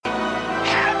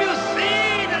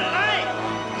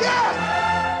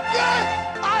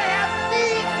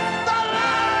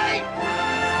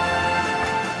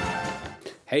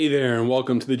Hey there, and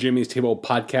welcome to the Jimmy's Table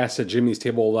podcast at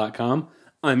jimmystable.com.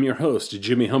 I'm your host,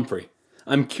 Jimmy Humphrey.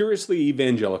 I'm curiously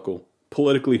evangelical,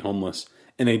 politically homeless,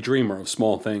 and a dreamer of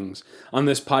small things. On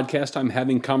this podcast, I'm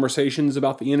having conversations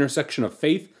about the intersection of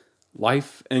faith,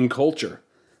 life, and culture.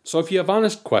 So if you have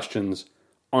honest questions,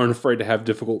 aren't afraid to have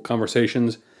difficult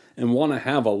conversations, and want to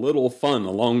have a little fun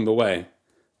along the way,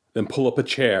 then pull up a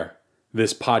chair.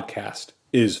 This podcast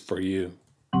is for you.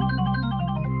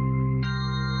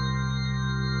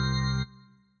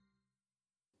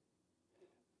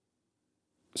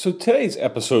 So today's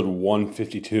episode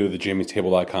 152 of the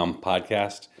jimmystable.com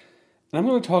podcast, and I'm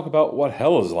going to talk about what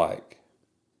hell is like.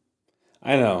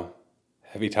 I know,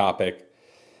 heavy topic,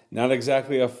 not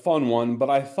exactly a fun one, but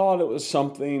I thought it was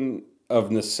something of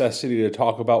necessity to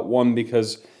talk about. One,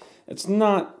 because it's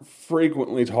not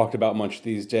frequently talked about much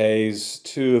these days.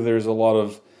 Two, there's a lot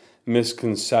of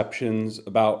misconceptions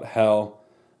about hell.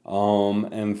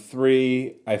 And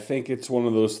three, I think it's one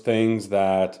of those things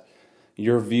that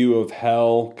your view of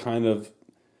hell kind of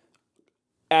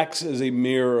acts as a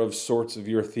mirror of sorts of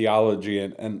your theology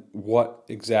and what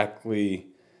exactly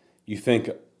you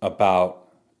think about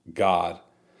God.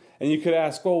 And you could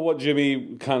ask, well, what,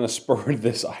 Jimmy, kind of spurred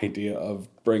this idea of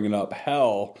bringing up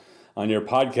hell on your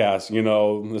podcast? You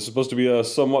know, this is supposed to be a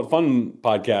somewhat fun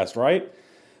podcast, right?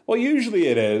 Well, usually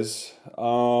it is,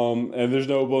 and there's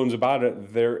no bones about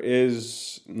it. There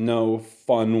is no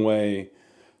fun way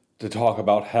to talk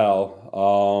about hell,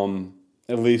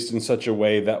 at least in such a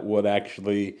way that would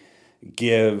actually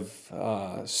give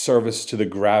service to the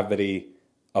gravity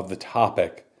of the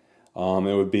topic.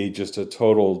 It would be just a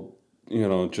total,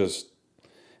 it'd just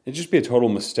be a total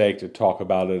mistake to talk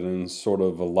about it in sort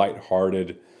of a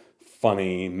lighthearted,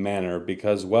 funny manner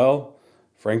because, well,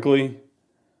 frankly,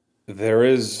 there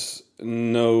is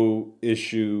no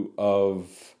issue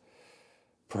of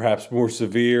perhaps more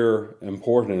severe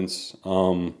importance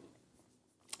on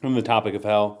the topic of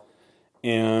hell,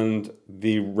 and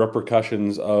the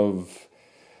repercussions of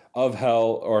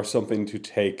hell are something to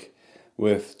take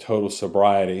with total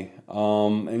sobriety.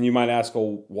 And you might ask,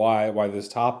 well, why this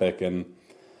topic? And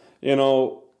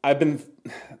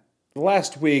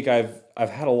last week I've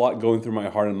had a lot going through my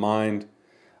heart and mind.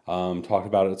 Talked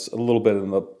about it a little bit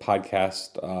in the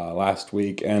podcast last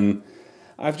week, and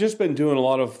I've just been doing a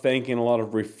lot of thinking, a lot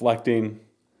of reflecting,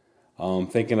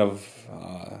 thinking of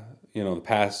the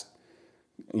past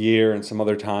year and some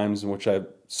other times in which I've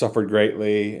suffered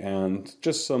greatly, and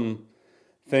just some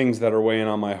things that are weighing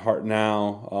on my heart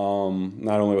now,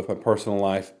 not only with my personal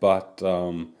life, but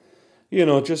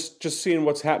just seeing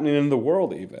what's happening in the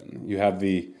world. Even you have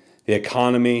the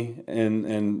economy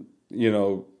and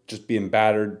just being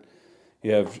battered.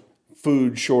 You have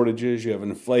food shortages. You have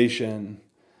inflation.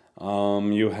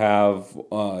 You have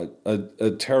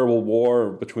a terrible war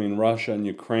between Russia and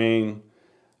Ukraine.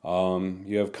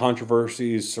 You have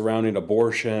controversies surrounding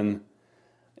abortion,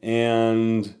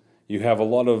 and you have a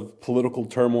lot of political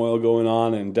turmoil going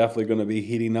on and definitely going to be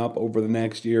heating up over the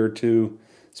next year or two,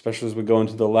 especially as we go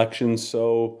into the elections.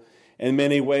 So in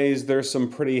many ways, there's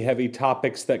some pretty heavy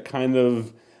topics that kind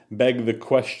of beg the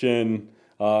question,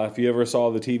 if you ever saw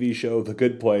the TV show The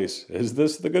Good Place, is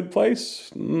this The Good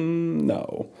Place?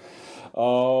 No.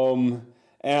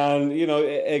 And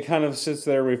it kind of sits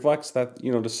there and reflects that,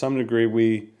 to some degree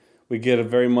we get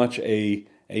very much a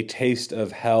taste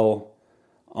of hell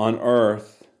on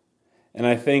earth. And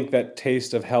I think that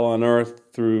taste of hell on earth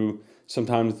through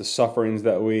sometimes the sufferings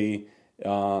that we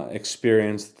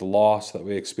experience, the loss that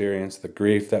we experience, the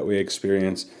grief that we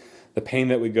experience, the pain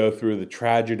that we go through, the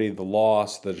tragedy, the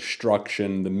loss, the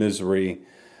destruction, the misery,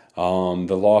 the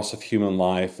loss of human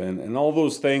life, and all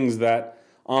those things that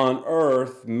on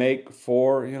earth make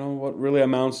for, what really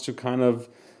amounts to kind of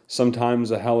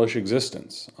sometimes a hellish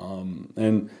existence.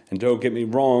 And don't get me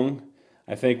wrong,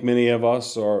 I think many of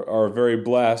us are very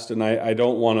blessed, and I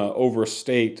don't want to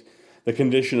overstate the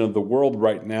condition of the world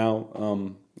right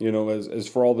now. As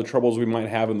for all the troubles we might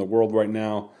have in the world right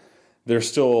now, there's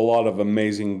still a lot of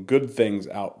amazing good things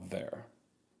out there.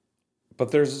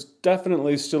 But there's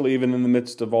definitely still, even in the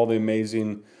midst of all the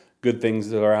amazing good things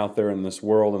that are out there in this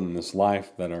world and in this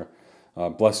life that are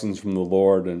blessings from the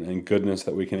Lord and goodness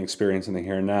that we can experience in the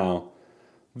here and now,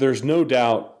 there's no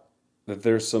doubt that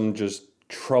there's some just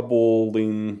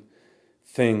troubling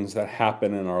things that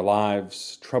happen in our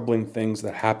lives, troubling things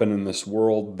that happen in this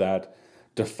world that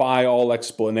defy all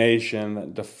explanation,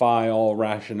 that defy all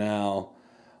rationale,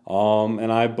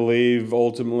 and I believe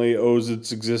ultimately owes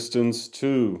its existence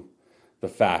to the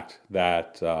fact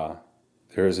that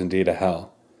there is indeed a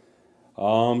hell.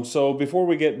 So before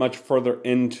we get much further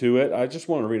into it, I just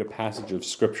want to read a passage of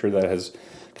scripture that has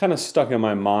kind of stuck in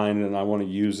my mind, and I want to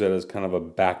use it as kind of a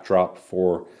backdrop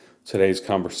for today's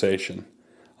conversation.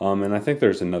 And I think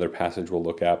there's another passage we'll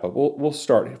look at, but we'll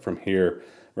start from here.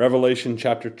 Revelation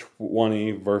chapter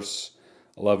 20, verse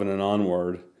 11 and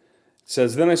onward. It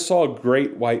says, "Then I saw a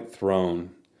great white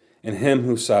throne, and him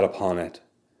who sat upon it,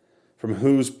 from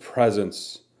whose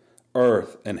presence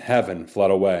earth and heaven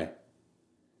fled away,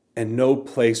 and no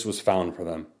place was found for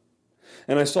them.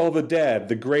 And I saw the dead,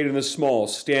 the great and the small,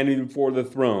 standing before the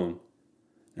throne,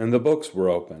 and the books were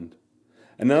opened.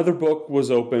 Another book was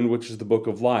opened, which is the book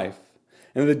of life.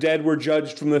 And the dead were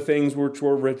judged from the things which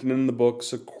were written in the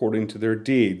books according to their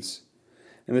deeds.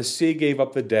 And the sea gave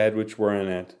up the dead which were in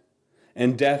it.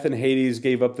 And death and Hades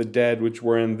gave up the dead which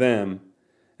were in them.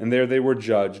 And there they were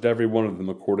judged, every one of them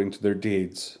according to their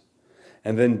deeds.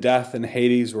 And then death and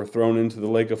Hades were thrown into the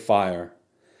lake of fire.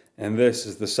 And this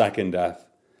is the second death,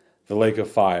 the lake of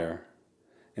fire.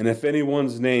 And if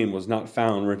anyone's name was not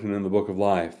found written in the book of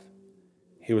life,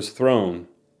 he was thrown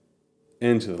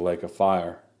into the lake of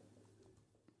fire."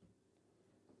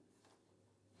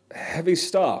 Heavy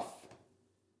stuff.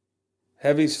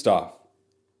 Heavy stuff.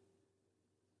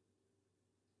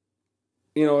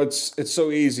 You know, it's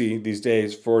so easy these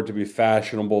days for it to be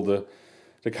fashionable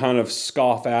to kind of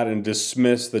scoff at and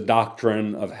dismiss the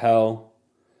doctrine of hell,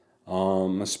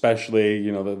 especially,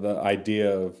 you know, the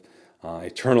idea of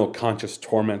eternal conscious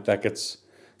torment that gets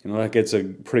a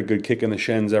pretty good kick in the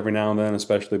shins every now and then,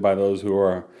 especially by those who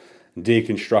are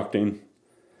deconstructing.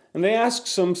 And they ask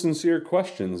some sincere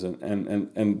questions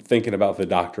and thinking about the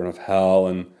doctrine of hell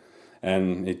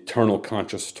and eternal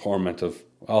conscious torment of,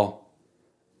 well,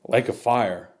 lake of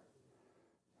fire,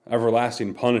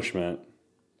 everlasting punishment.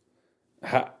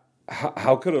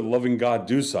 How could a loving God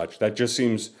do such? That just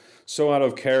seems so out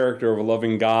of character of a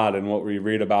loving God and what we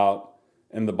read about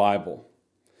in the Bible.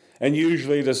 And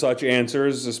usually to such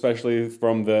answers, especially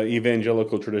from the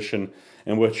evangelical tradition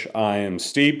in which I am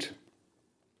steeped,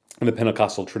 and the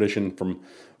Pentecostal tradition from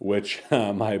which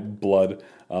my blood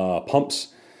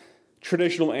pumps,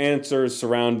 traditional answers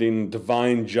surrounding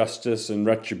divine justice and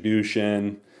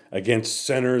retribution against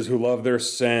sinners who love their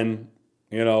sin,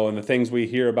 you know, and the things we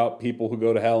hear about people who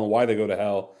go to hell and why they go to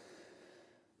hell,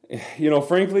 you know,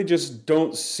 frankly, just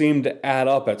don't seem to add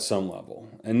up at some level.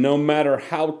 And no matter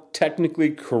how technically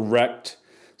correct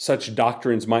such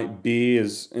doctrines might be,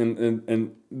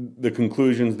 and the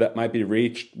conclusions that might be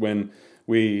reached when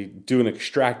we do an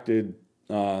extracted,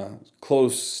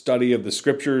 close study of the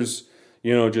scriptures,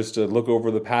 you know, just to look over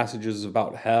the passages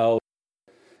about hell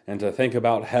and to think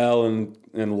about hell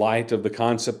in light of the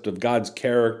concept of God's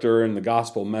character and the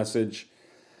gospel message.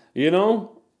 You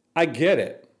know, I get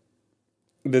it.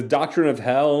 The doctrine of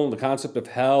hell, the concept of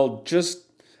hell, just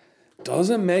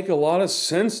doesn't make a lot of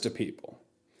sense to people,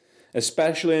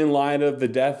 especially in light of the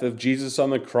death of Jesus on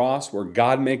the cross, where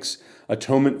God makes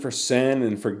atonement for sin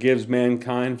and forgives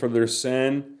mankind for their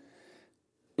sin.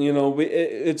 You know,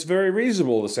 it's very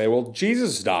reasonable to say, well,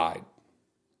 Jesus died.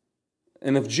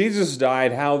 And if Jesus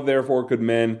died, how therefore could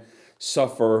men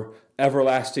suffer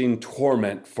everlasting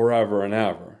torment forever and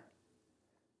ever?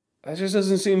 That just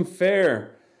doesn't seem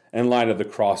fair in light of the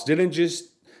cross. Didn't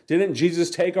Jesus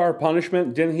take our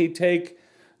punishment? Didn't he take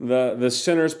the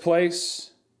sinner's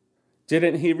place?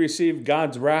 Didn't he receive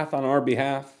God's wrath on our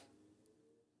behalf?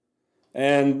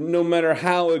 And no matter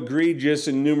how egregious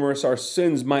and numerous our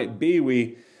sins might be,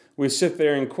 we sit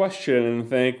there and question and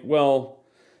think, well,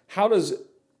 how does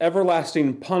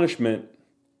everlasting punishment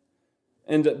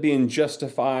end up being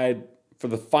justified for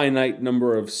the finite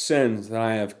number of sins that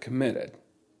I have committed?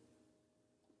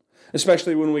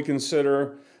 Especially when we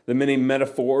consider the many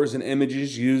metaphors and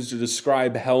images used to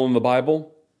describe hell in the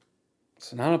Bible.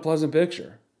 It's not a pleasant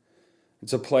picture.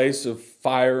 It's a place of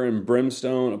fire and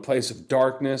brimstone, a place of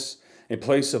darkness, a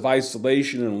place of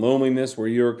isolation and loneliness where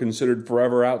you are considered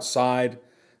forever outside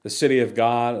the city of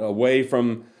God, away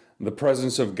from the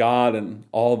presence of God and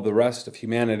all of the rest of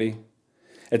humanity.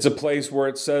 It's a place where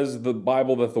it says in the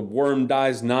Bible that the worm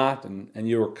dies not and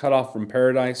you are cut off from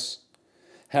paradise.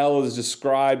 Hell is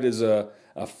described as a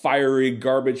fiery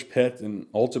garbage pit and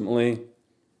ultimately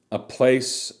a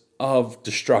place of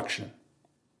destruction.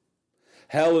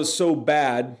 Hell is so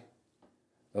bad,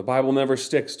 the Bible never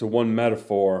sticks to one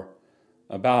metaphor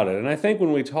about it. And I think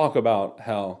when we talk about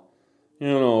hell, you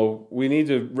know, we need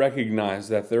to recognize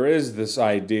that there is this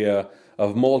idea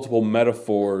of multiple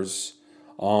metaphors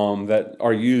that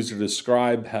are used to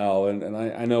describe hell. And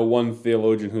I know one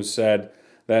theologian who said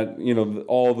that, you know,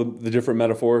 all the different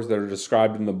metaphors that are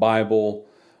described in the Bible,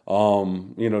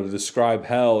 you know, to describe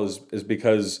hell is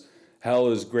because Hell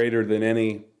is greater than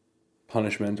any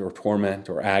punishment or torment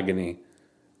or agony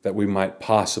that we might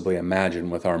possibly imagine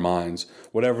with our minds.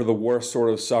 Whatever the worst sort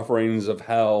of sufferings of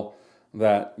hell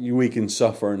that we can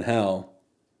suffer in hell,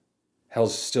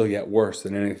 hell's still yet worse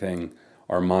than anything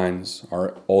our minds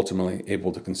are ultimately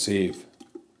able to conceive.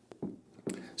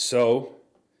 So,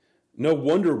 no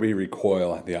wonder we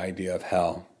recoil at the idea of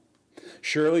hell.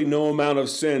 Surely no amount of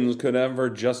sins could ever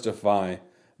justify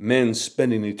men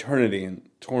spending eternity in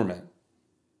torment.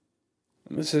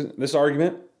 And this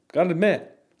argument, gotta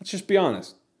admit, let's just be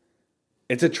honest,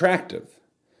 it's attractive.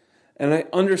 And I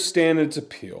understand its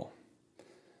appeal.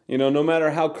 No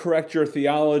matter how correct your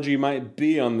theology might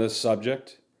be on this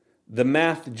subject, the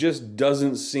math just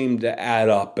doesn't seem to add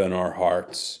up in our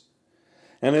hearts.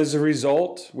 And as a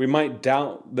result, we might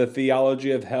doubt the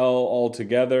theology of hell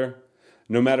altogether,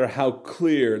 no matter how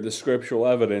clear the scriptural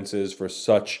evidence is for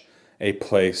such a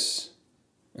place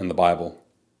in the Bible.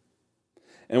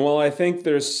 And while I think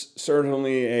there's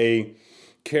certainly a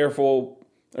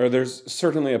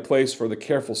place for the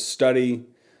careful study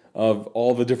of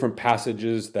all the different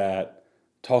passages that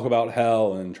talk about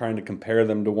hell and trying to compare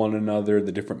them to one another,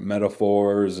 the different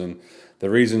metaphors and the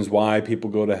reasons why people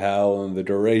go to hell and the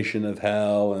duration of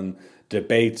hell and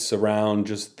debates around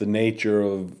just the nature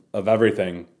of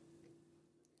everything.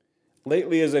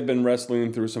 Lately, as I've been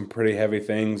wrestling through some pretty heavy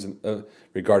things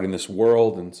regarding this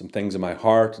world and some things in my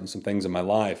heart and some things in my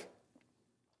life,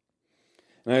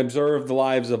 and I observe the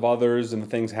lives of others and the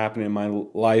things happening in my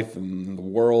life and in the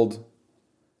world,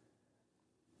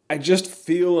 I just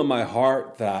feel in my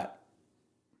heart that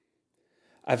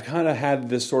I've kind of had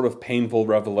this sort of painful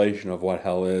revelation of what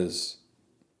hell is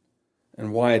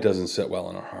and why it doesn't sit well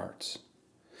in our hearts.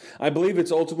 I believe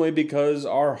it's ultimately because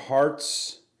our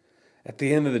hearts, at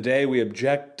the end of the day, we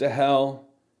object to hell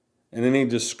and any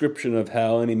description of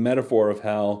hell, any metaphor of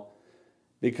hell,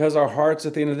 because our hearts,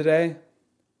 at the end of the day,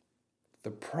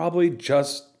 they're probably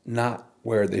just not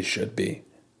where they should be.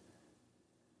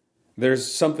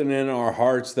 There's something in our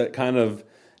hearts that kind of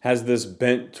has this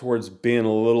bent towards being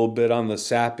a little bit on the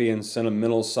sappy and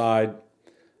sentimental side,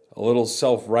 a little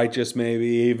self-righteous maybe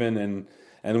even,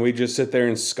 and we just sit there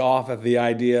and scoff at the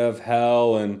idea of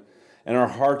hell, and our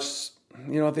hearts, at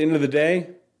the end of the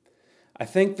day, I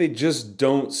think they just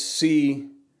don't see,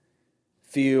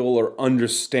 feel, or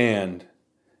understand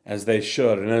as they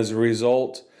should, and as a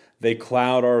result, they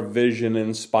cloud our vision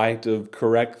in spite of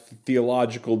correct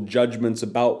theological judgments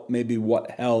about maybe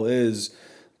what hell is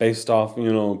based off,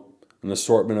 an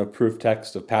assortment of proof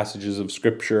text of passages of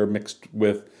Scripture mixed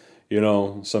with,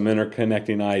 some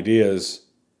interconnecting ideas.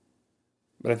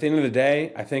 But at the end of the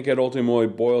day, I think it ultimately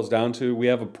boils down to we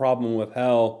have a problem with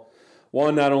hell.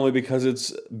 One, not only because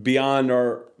it's beyond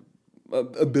our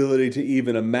ability to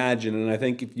even imagine, and I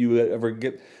think if you ever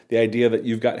get the idea that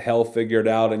you've got hell figured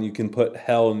out and you can put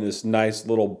hell in this nice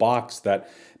little box that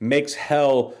makes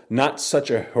hell not such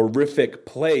a horrific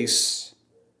place,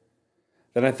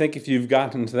 then I think if you've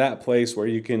gotten to that place where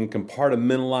you can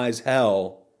compartmentalize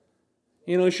hell,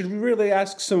 you should really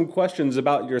ask some questions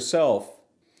about yourself.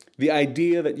 The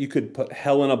idea that you could put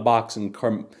hell in a box and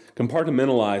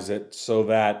compartmentalize it so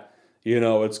that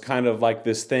it's kind of like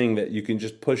this thing that you can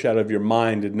just push out of your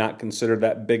mind and not consider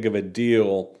that big of a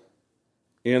deal.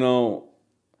 Maybe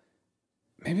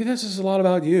this is a lot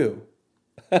about you.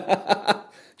 Do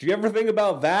you ever think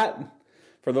about that?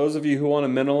 For those of you who want to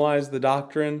minimalize the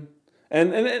doctrine,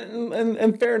 and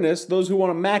in fairness, those who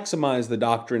want to maximize the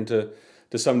doctrine to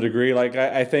some degree, like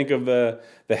I think of the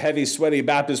heavy, sweaty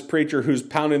Baptist preacher who's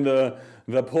pounding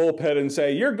the pulpit and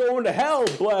say, "You're going to hell,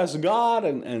 bless God,"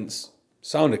 and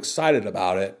sound excited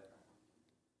about it.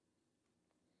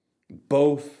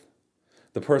 Both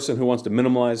the person who wants to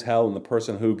minimize hell and the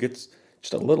person who gets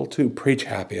just a little too preach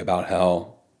happy about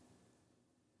hell.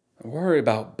 I worry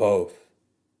about both.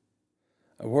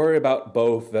 I worry about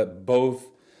both, that both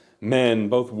men,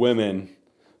 both women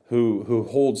who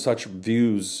hold such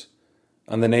views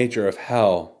on the nature of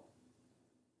hell,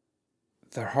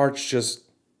 their heart's just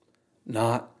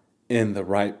not in the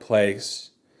right place.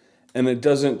 And it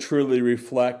doesn't truly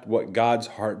reflect what God's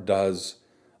heart does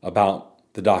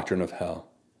about the doctrine of hell.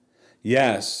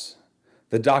 Yes,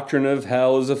 the doctrine of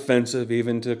hell is offensive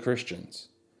even to Christians,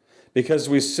 because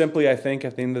we simply, I think,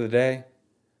 at the end of the day,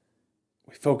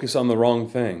 we focus on the wrong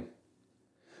thing.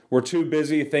 We're too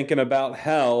busy thinking about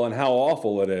hell and how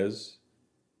awful it is,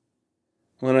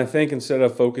 when I think instead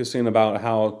of focusing about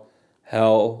how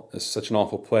hell is such an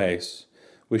awful place,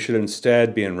 we should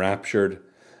instead be enraptured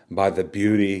by the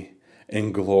beauty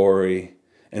and glory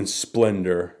and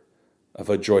splendor of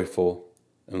a joyful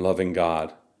and loving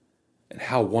God, and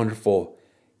how wonderful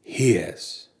He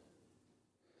is.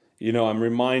 I'm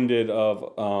reminded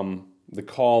of the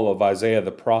call of Isaiah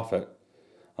the prophet,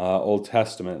 Old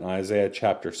Testament, Isaiah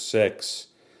chapter 6,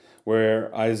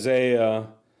 where Isaiah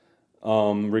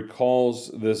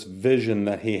recalls this vision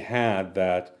that he had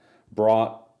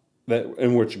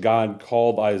in which God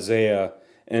called Isaiah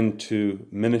into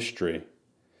ministry.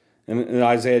 And in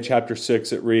Isaiah chapter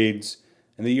 6 it reads,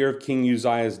 "In the year of King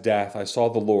Uzziah's death, I saw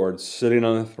the Lord sitting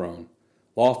on a throne,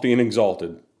 lofty and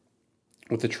exalted,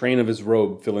 with the train of his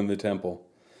robe filling the temple.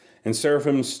 And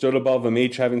seraphim stood above him,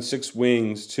 each having 6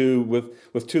 wings.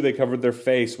 With two they covered their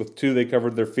face, with 2 they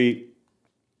covered their feet,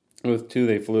 and with 2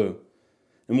 they flew.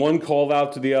 And one called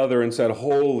out to the other and said,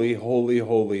 'Holy, holy,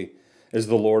 holy is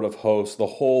the Lord of hosts. The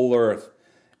whole earth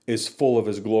is full of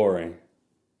his glory.'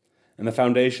 And the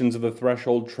foundations of the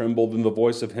threshold trembled in the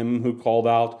voice of him who called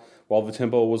out, while the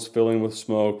temple was filling with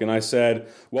smoke. And I said,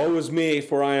 'Woe is me,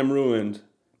 for I am ruined,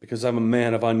 because I am a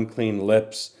man of unclean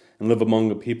lips, and live among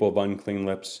a people of unclean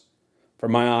lips. For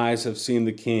my eyes have seen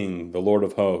the King, the Lord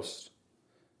of hosts.'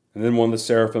 And then one of the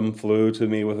seraphim flew to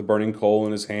me with a burning coal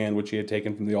in his hand, which he had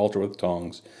taken from the altar with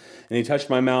tongs. And he touched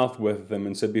my mouth with them,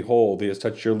 and said, 'Behold, he has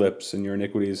touched your lips, and your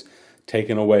iniquity is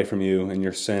taken away from you, and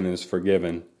your sin is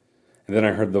forgiven.' And then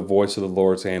I heard the voice of the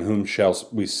Lord saying, 'Whom shall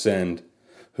we send?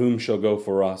 Whom shall go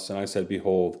for us?' And I said,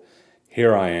 'Behold,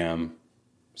 here I am,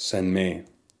 send me.'"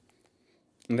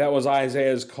 And that was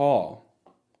Isaiah's call.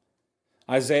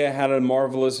 Isaiah had a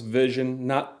marvelous vision,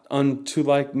 not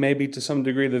unlike maybe to some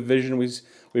degree the vision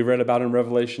we read about in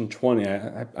Revelation 20.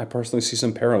 I personally see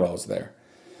some parallels there.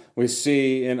 We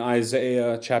see in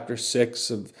Isaiah chapter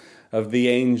 6 of the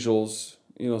angels,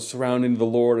 surrounding the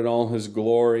Lord in all his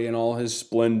glory and all his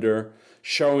splendor,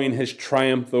 showing his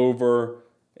triumph over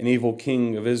an evil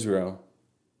king of Israel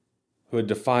who had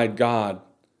defied God,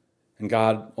 and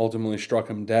God ultimately struck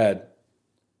him dead.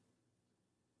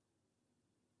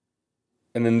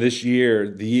 And in this year,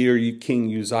 the year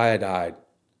King Uzziah died,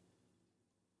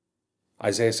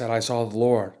 Isaiah said, "I saw the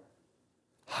Lord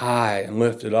high and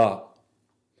lifted up,"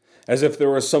 as if there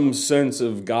was some sense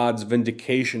of God's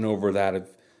vindication over that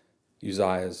of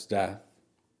Uzziah's death.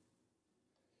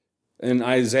 And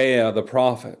Isaiah, the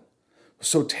prophet, was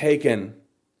so taken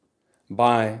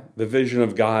by the vision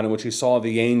of God in which he saw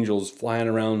the angels flying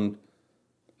around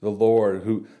the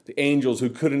Lord, the angels who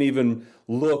couldn't even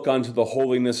look unto the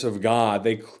holiness of God.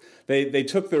 They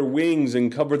took their wings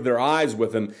and covered their eyes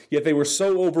with him, yet they were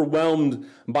so overwhelmed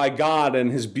by God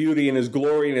and his beauty and his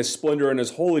glory and his splendor and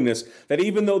his holiness that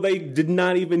even though they did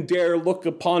not even dare look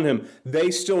upon him,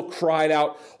 they still cried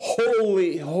out,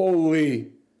 "Holy,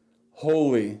 holy,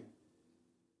 holy."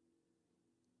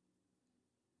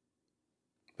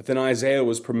 But then Isaiah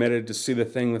was permitted to see the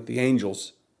thing that the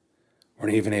angels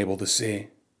weren't even able to see.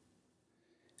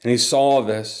 And he saw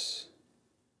this,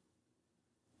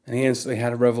 and he instantly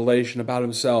had a revelation about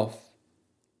himself.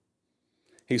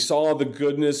 He saw the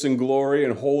goodness and glory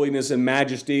and holiness and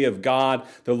majesty of God,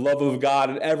 the love of God,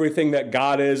 and everything that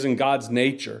God is and God's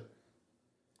nature.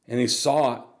 And he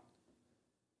saw it.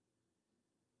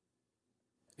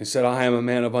 He said, "I am a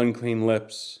man of unclean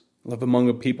lips, live among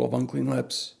a people of unclean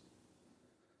lips.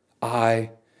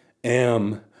 I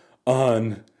am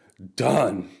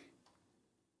undone."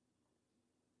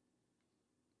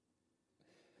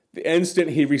 The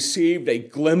instant he received a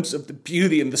glimpse of the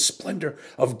beauty and the splendor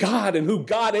of God and who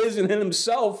God is in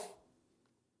himself,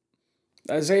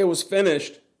 Isaiah was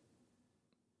finished.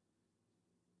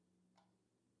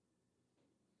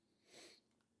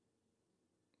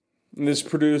 And this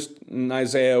produced in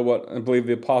Isaiah what I believe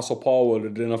the Apostle Paul would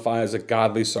identify as a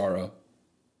godly sorrow.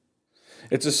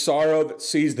 It's a sorrow that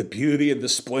sees the beauty and the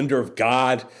splendor of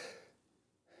God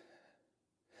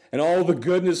and all the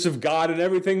goodness of God and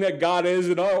everything that God is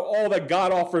and all that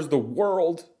God offers the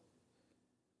world.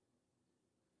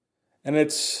 And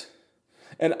it's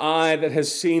an eye that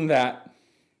has seen that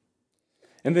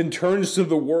and then turns to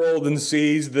the world and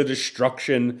sees the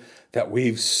destruction that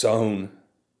we've sown.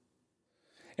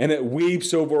 And it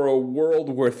weeps over a world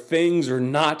where things are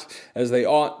not as they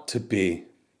ought to be.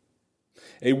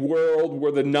 A world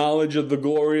where the knowledge of the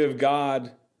glory of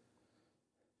God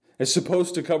is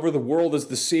supposed to cover the world as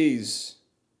the seas.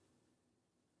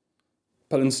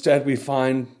 But instead we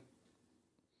find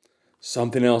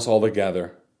something else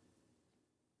altogether.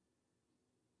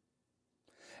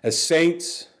 As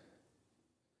saints,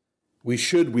 we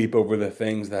should weep over the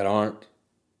things that aren't,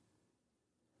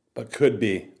 but could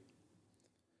be.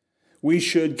 We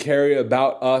should carry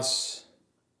about us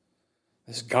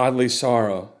this godly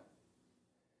sorrow.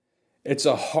 It's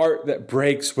a heart that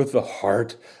breaks with the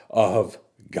heart of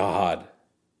God,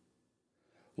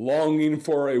 longing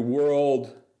for a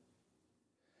world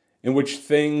in which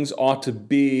things ought to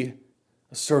be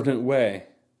a certain way.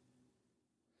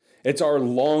 It's our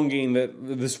longing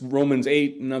that this Romans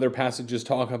 8 and other passages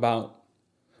talk about,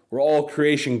 where all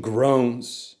creation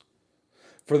groans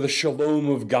for the shalom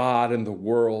of God in the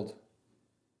world.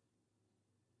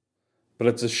 But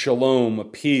it's a shalom, a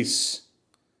peace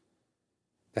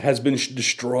that has been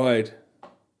destroyed,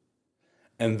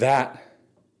 and that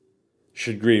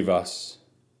should grieve us.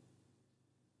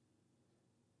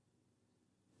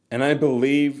 And I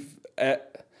believe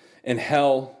in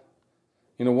hell,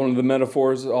 one of the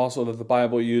metaphors also that the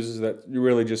Bible uses that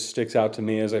really just sticks out to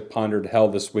me as I pondered hell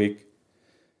this week.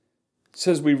 It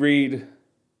says we read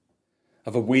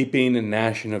of a weeping and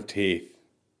gnashing of teeth.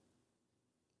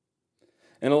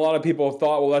 And a lot of people have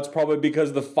thought, well, that's probably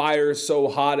because the fire is so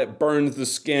hot it burns the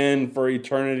skin for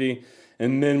eternity,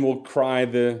 and men will cry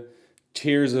the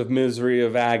tears of misery,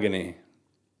 of agony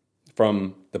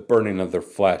from the burning of their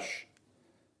flesh.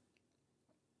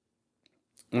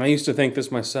 And I used to think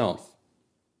this myself.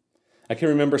 I can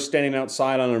remember standing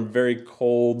outside on a very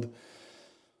cold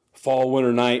fall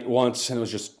winter night once, and it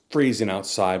was just freezing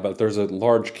outside, but there's a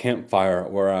large campfire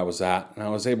where I was at, and I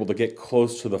was able to get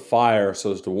close to the fire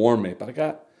so as to warm me. But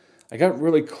I got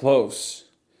really close.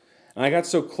 And I got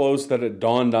so close that it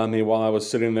dawned on me while I was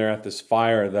sitting there at this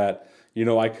fire that,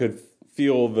 I could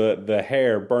feel the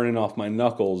hair burning off my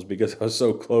knuckles because I was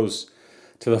so close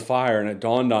to the fire. And it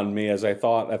dawned on me as I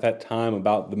thought at that time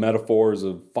about the metaphors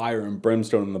of fire and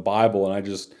brimstone in the Bible. And I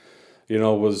just,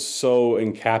 was so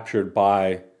encaptured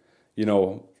by,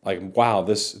 like, wow,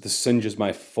 this singes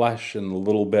my flesh in a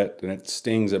little bit, and it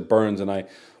stings, it burns, and I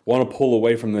want to pull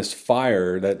away from this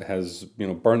fire that has,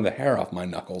 burned the hair off my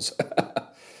knuckles.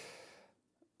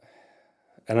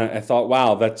 And I thought,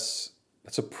 wow, that's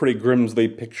a pretty grimly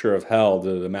picture of hell,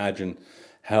 to imagine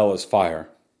hell as fire.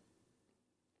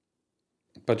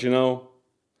 But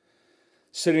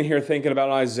sitting here thinking about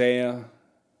Isaiah,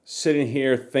 sitting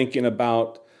here thinking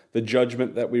about the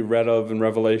judgment that we read of in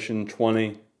Revelation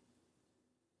 20,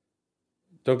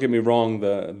 don't get me wrong,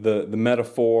 the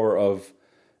metaphor of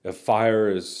fire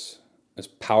is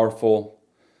powerful,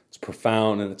 it's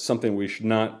profound, and it's something we should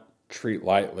not treat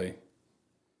lightly.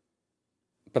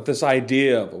 But this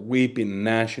idea of a weeping and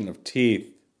gnashing of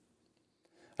teeth,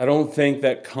 I don't think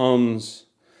that comes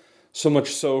so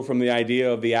much so from the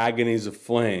idea of the agonies of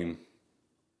flame,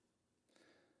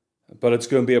 but it's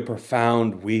going to be a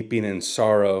profound weeping and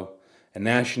sorrow, a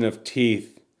gnashing of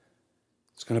teeth.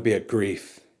 It's going to be a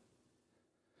grief.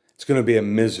 It's going to be a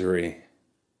misery.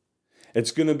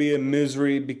 It's going to be a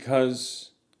misery because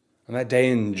on that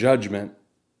day in judgment,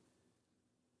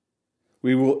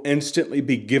 we will instantly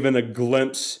be given a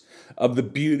glimpse of the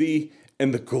beauty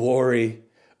and the glory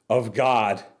of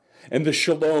God and the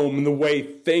shalom and the way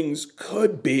things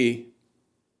could be.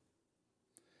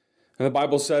 And the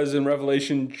Bible says in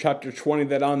Revelation chapter 20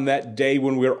 that on that day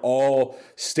when we're all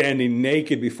standing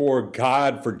naked before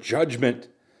God for judgment,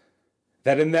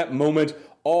 that in that moment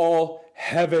all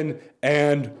heaven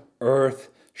and earth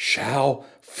shall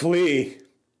flee.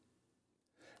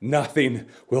 Nothing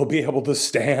will be able to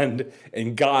stand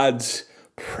in God's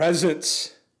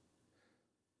presence.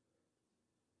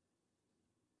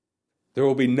 There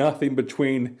will be nothing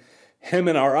between Him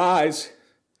and our eyes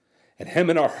and Him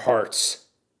and our hearts.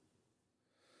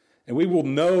 And we will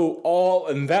know all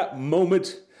in that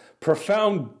moment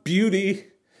profound beauty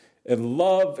and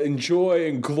love and joy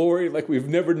and glory like we've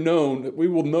never known. We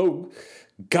will know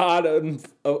God in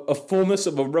a fullness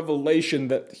of a revelation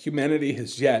that humanity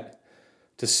has yet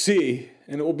to see.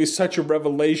 And it will be such a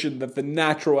revelation that the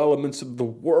natural elements of the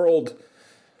world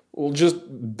will just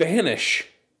vanish.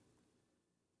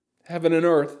 Heaven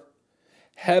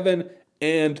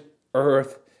and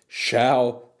earth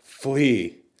shall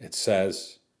flee, it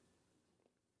says.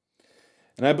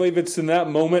 And I believe it's in that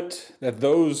moment that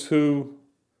those who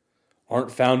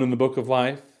aren't found in the book of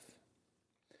life,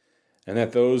 and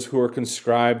that those who are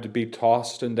conscribed to be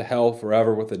tossed into hell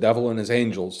forever with the devil and his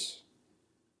angels,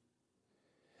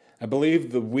 I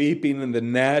believe the weeping and the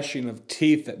gnashing of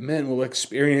teeth that men will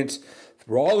experience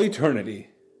through all eternity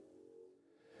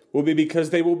will be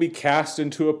because they will be cast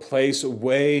into a place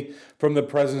away from the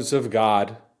presence of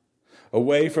God,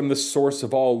 away from the source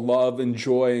of all love and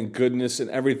joy and goodness and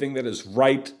everything that is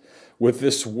right with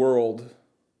this world.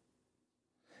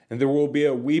 And there will be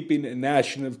a weeping and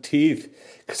gnashing of teeth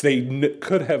because they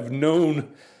could have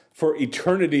known for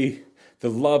eternity the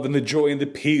love and the joy and the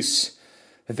peace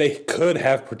that they could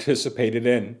have participated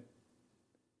in.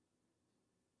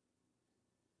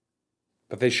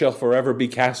 But they shall forever be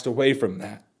cast away from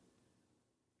that.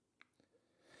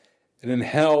 And in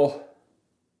hell,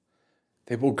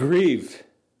 they will grieve.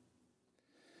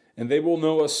 And they will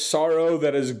know a sorrow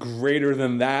that is greater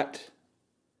than that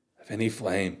of any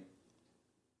flame.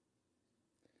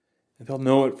 And they'll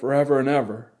know it forever and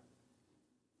ever.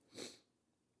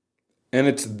 And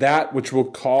it's that which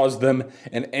will cause them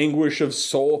an anguish of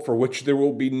soul for which there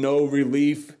will be no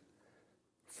relief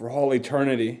for all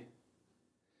eternity.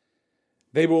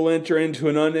 They will enter into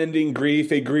an unending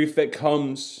grief, a grief that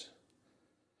comes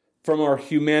from our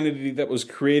humanity that was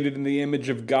created in the image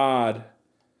of God,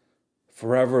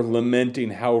 forever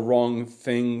lamenting how wrong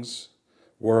things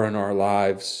were in our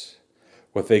lives,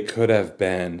 what they could have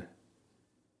been,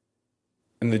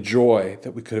 and the joy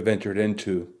that we could have entered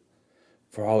into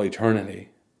for all eternity.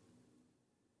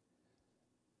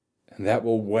 And that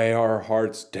will weigh our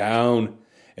hearts down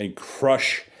and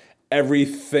crush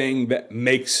everything that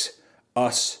makes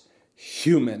us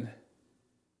human.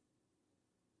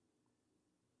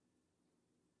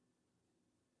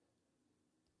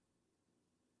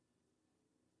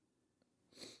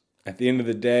 At the end of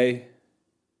the day,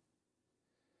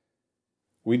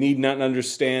 we need not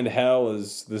understand hell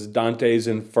as this Dante's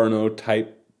Inferno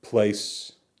type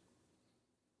place.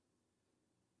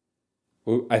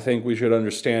 I think we should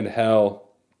understand hell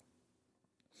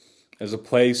as a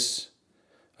place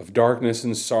of darkness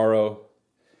and sorrow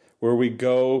where we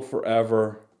go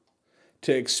forever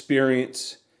to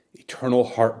experience eternal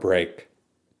heartbreak.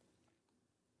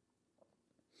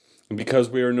 And because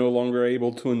we are no longer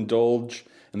able to indulge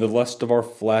in the lust of our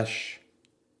flesh,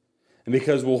 and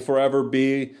because we'll forever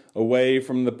be away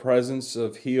from the presence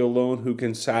of He alone who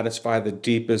can satisfy the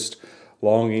deepest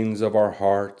longings of our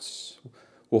hearts,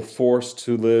 we're forced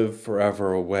to live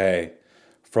forever away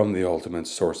from the ultimate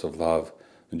source of love,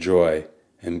 joy,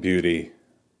 and beauty.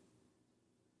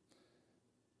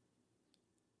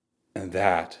 And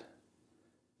that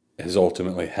is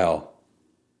ultimately hell.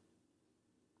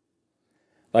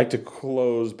 I'd like to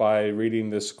close by reading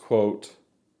this quote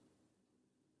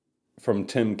from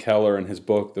Tim Keller in his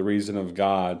book, The Reason of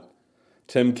God.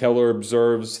 Tim Keller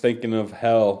observes thinking of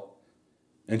hell,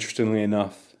 interestingly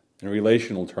enough, in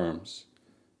relational terms.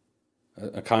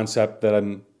 A concept that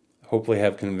I hopefully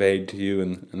have conveyed to you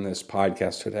in this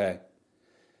podcast today.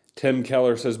 Tim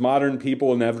Keller says, modern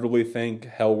people inevitably think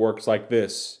hell works like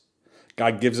this.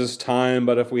 God gives us time,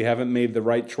 but if we haven't made the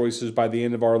right choices by the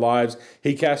end of our lives,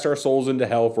 He casts our souls into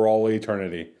hell for all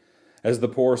eternity. As the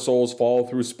poor souls fall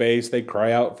through space, they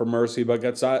cry out for mercy,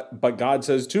 but God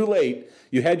says, too late,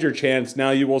 you had your chance,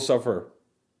 now you will suffer.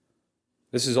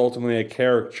 This is ultimately a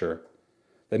caricature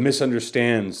that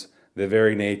misunderstands the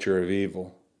very nature of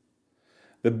evil.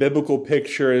 The biblical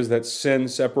picture is that sin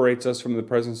separates us from the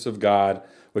presence of God,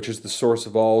 which is the source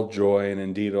of all joy and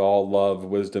indeed all love,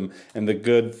 wisdom, and the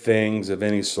good things of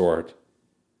any sort.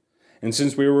 And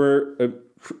since we were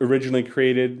originally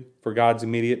created for God's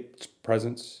immediate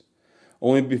presence,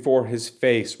 only before His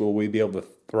face will we be able to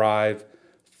thrive,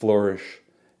 flourish,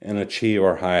 and achieve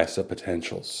our highest of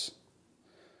potentials.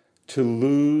 To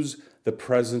lose the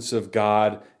presence of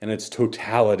God in its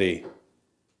totality,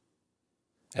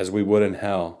 as we would in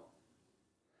hell,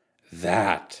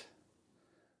 that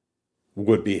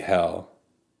would be hell.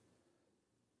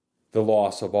 The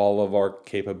loss of all of our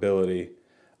capability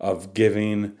of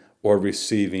giving or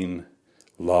receiving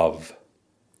love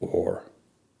or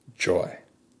joy.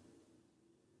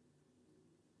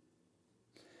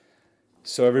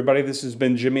 So everybody, this has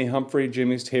been Jimmy Humphrey,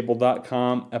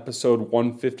 jimmystable.com, episode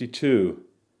 152.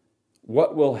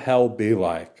 What will hell be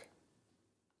like?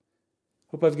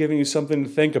 Hope I've given you something to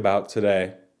think about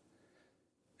today.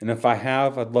 And if I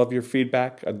have, I'd love your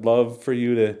feedback. I'd love for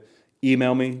you to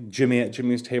email me,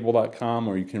 jimmy@jimmystable.com,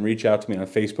 or you can reach out to me on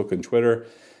Facebook and Twitter.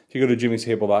 If you go to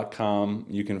jimmystable.com,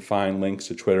 you can find links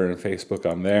to Twitter and Facebook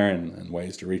on there and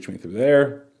ways to reach me through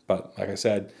there. But like I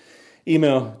said,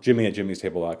 email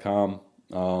jimmy@jimmystable.com.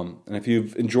 And if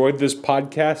you've enjoyed this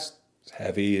podcast, as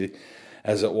heavy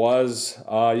as it was,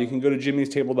 you can go to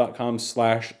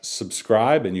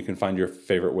jimmystable.com/subscribe, and you can find your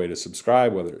favorite way to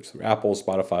subscribe, whether it's through Apple,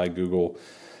 Spotify, Google,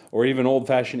 or even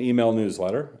old-fashioned email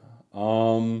newsletter.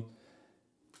 And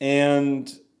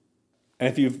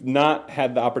if you've not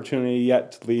had the opportunity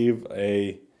yet to leave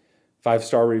a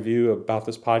 5-star review about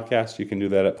this podcast, you can do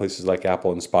that at places like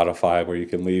Apple and Spotify, where you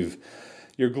can leave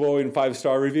your glowing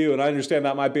 5-star review. And I understand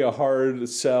that might be a hard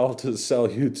sell to sell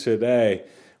you today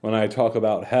when I talk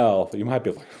about hell. You might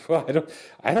be like, well,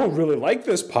 I don't really like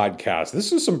this podcast.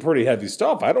 This is some pretty heavy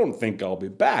stuff. I don't think I'll be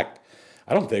back.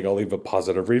 I don't think I'll leave a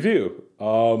positive review.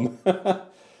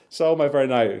 So, my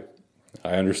friend, I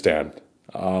understand.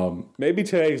 Maybe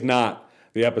today's not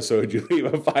the episode you leave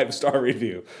a 5-star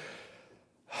review.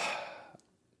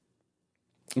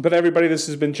 But everybody, this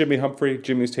has been Jimmy Humphrey,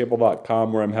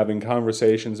 jimmystable.com, where I'm having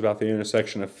conversations about the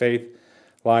intersection of faith,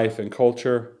 life, and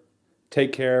culture.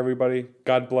 Take care, everybody.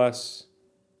 God bless.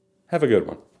 Have a good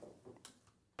one.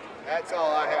 That's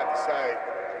all I have to say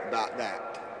about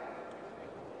that.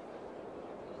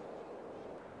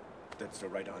 That's so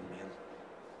right on, man.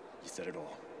 You said it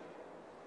all.